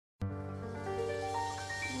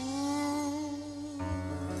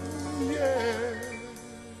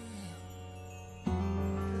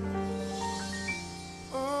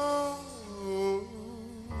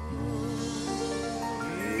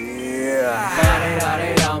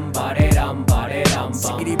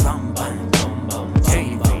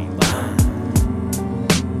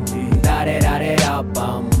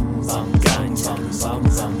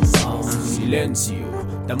silencio.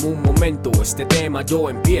 Dame un momento, este tema yo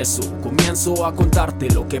empiezo. Comienzo a contarte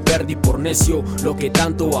lo que perdí por necio, lo que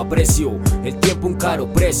tanto aprecio. El tiempo un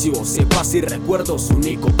caro precio, se pasa y recuerdo su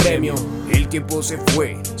único premio. El tiempo se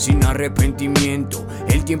fue sin arrepentimiento.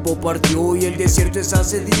 El tiempo partió y el desierto está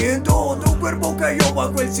sediento. Tu cuerpo cayó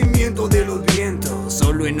bajo el cimiento de los vientos.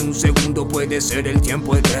 Solo en un segundo puede ser el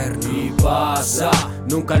tiempo eterno. Y pasa,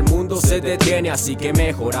 nunca el mundo se detiene, así que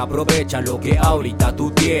mejor aprovecha lo que ahorita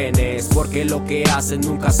tú tienes, porque lo que haces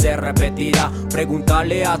nunca se repetirá.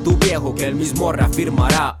 Pregúntale a tu viejo que él mismo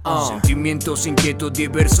reafirmará. Sentimientos inquietos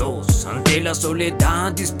diversos, ante la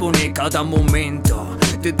soledad dispone cada momento.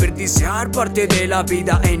 Desperdiciar parte de la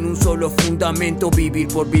vida en un solo fundamento. Vivir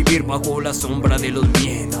por vivir bajo la sombra de los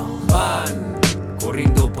miedos. Van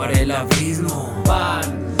corriendo para el abismo,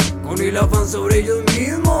 van con el afán sobre ellos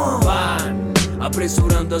mismos. van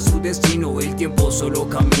apresurando a su destino. El tiempo solo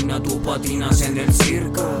camina, tú patinas en el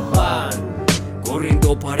circo. van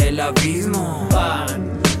Corriendo para el abismo,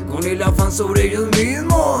 van con el afán sobre ellos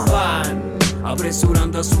mismos. van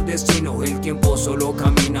apresurando a su destino. El tiempo solo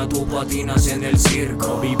camina, tú patinas en el circo.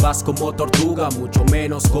 No vivas como tortuga, mucho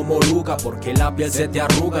menos como oruga, porque la piel se te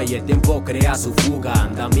arruga y el tiempo crea su fuga.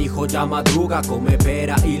 Anda mijo, ya madruga, come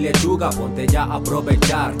pera y lechuga. Ponte ya a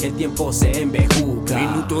aprovechar que el tiempo se envejuga.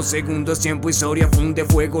 Minutos, segundos, tiempo, historia, funde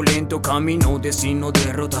fuego lento. Camino, destino,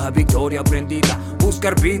 derrota, victoria aprendida.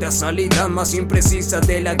 Buscar vida, salida más imprecisa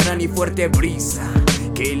de la gran y fuerte brisa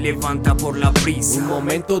que levanta por la prisa. Un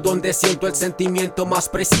momento donde siento el sentimiento más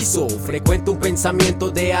preciso. Frecuento un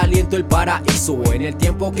pensamiento de aliento el paraíso. En el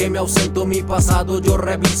tiempo que me ausento mi pasado yo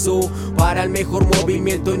reviso, para el mejor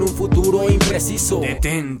movimiento en un futuro impreciso.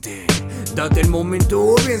 Detente, date el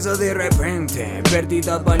momento, piensa de repente.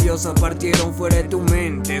 Pérdidas valiosas partieron fuera de tu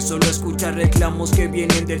mente. Solo escuchar reclamos que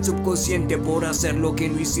vienen del subconsciente por hacer lo que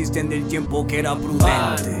no hiciste en el tiempo que era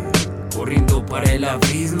prudente. Corriendo para el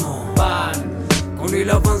abismo, Van con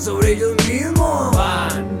el afán sobre ellos mismos.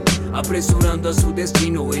 van apresurando a su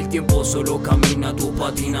destino. El tiempo solo camina, tú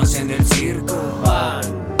patinas en el circo. van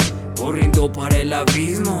Corriendo para el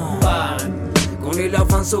abismo, van con el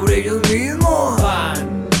afán sobre ellos mismos.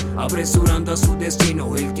 van apresurando a su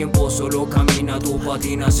destino. El tiempo solo camina, tú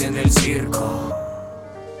patinas en el circo.